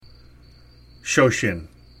Shoshin,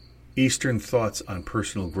 Eastern Thoughts on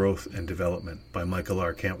Personal Growth and Development by Michael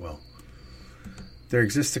R. Cantwell. There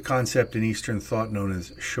exists a concept in Eastern thought known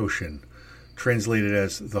as Shoshin, translated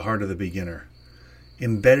as the heart of the beginner.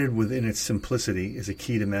 Embedded within its simplicity is a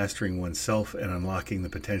key to mastering oneself and unlocking the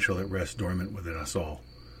potential that rests dormant within us all.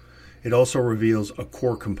 It also reveals a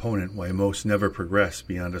core component why most never progress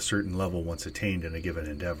beyond a certain level once attained in a given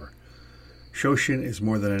endeavor. Shoshin is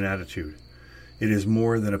more than an attitude. It is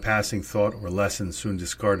more than a passing thought or lesson soon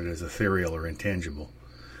discarded as ethereal or intangible.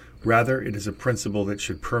 Rather, it is a principle that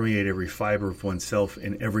should permeate every fiber of oneself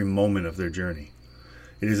in every moment of their journey.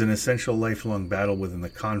 It is an essential lifelong battle within the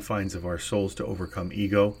confines of our souls to overcome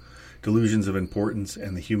ego, delusions of importance,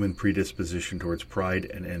 and the human predisposition towards pride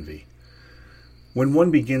and envy. When one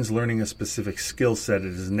begins learning a specific skill set,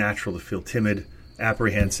 it is natural to feel timid,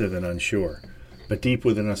 apprehensive, and unsure. But deep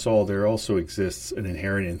within us all, there also exists an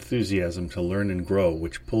inherent enthusiasm to learn and grow,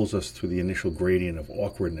 which pulls us through the initial gradient of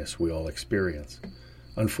awkwardness we all experience.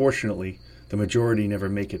 Unfortunately, the majority never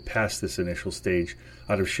make it past this initial stage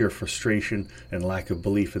out of sheer frustration and lack of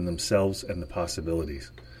belief in themselves and the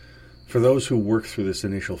possibilities. For those who work through this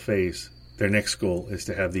initial phase, their next goal is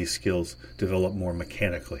to have these skills develop more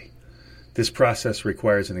mechanically. This process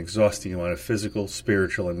requires an exhausting amount of physical,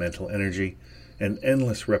 spiritual, and mental energy, and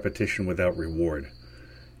endless repetition without reward.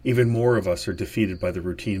 Even more of us are defeated by the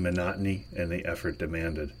routine monotony and the effort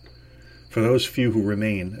demanded. For those few who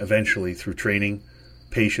remain, eventually, through training,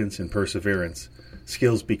 patience, and perseverance,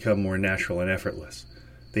 skills become more natural and effortless.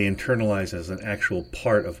 They internalize as an actual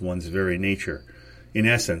part of one's very nature. In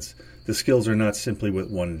essence, the skills are not simply what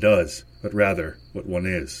one does, but rather what one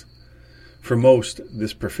is. For most,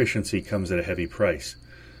 this proficiency comes at a heavy price.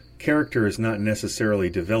 Character is not necessarily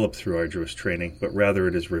developed through arduous training, but rather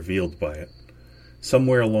it is revealed by it.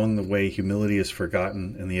 Somewhere along the way, humility is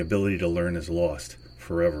forgotten and the ability to learn is lost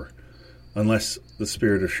forever, unless the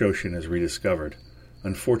spirit of Shoshin is rediscovered.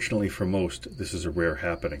 Unfortunately for most, this is a rare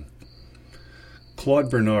happening.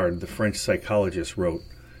 Claude Bernard, the French psychologist, wrote,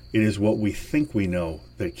 "It is what we think we know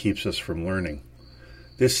that keeps us from learning."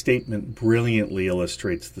 This statement brilliantly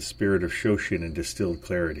illustrates the spirit of Shoshin in distilled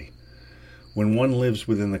clarity. When one lives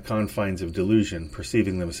within the confines of delusion,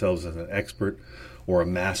 perceiving themselves as an expert or a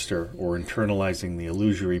master, or internalizing the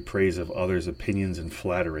illusory praise of others' opinions and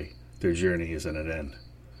flattery, their journey is at an end.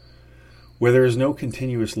 Where there is no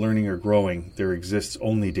continuous learning or growing, there exists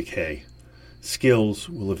only decay. Skills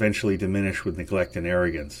will eventually diminish with neglect and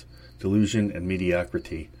arrogance. Delusion and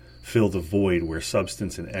mediocrity fill the void where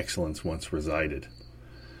substance and excellence once resided.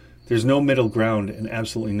 There's no middle ground and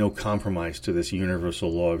absolutely no compromise to this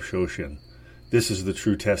universal law of Shoshin. This is the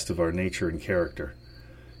true test of our nature and character.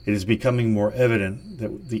 It is becoming more evident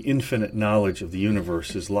that the infinite knowledge of the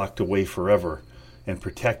universe is locked away forever and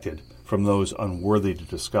protected from those unworthy to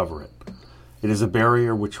discover it. It is a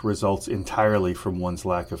barrier which results entirely from one's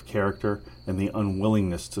lack of character and the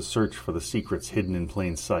unwillingness to search for the secrets hidden in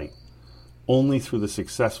plain sight. Only through the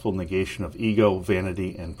successful negation of ego,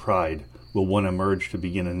 vanity, and pride will one emerge to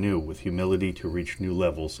begin anew with humility to reach new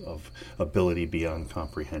levels of ability beyond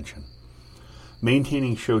comprehension.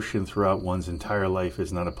 Maintaining Shoshin throughout one's entire life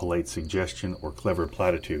is not a polite suggestion or clever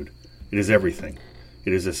platitude. It is everything.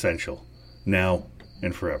 It is essential, now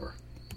and forever.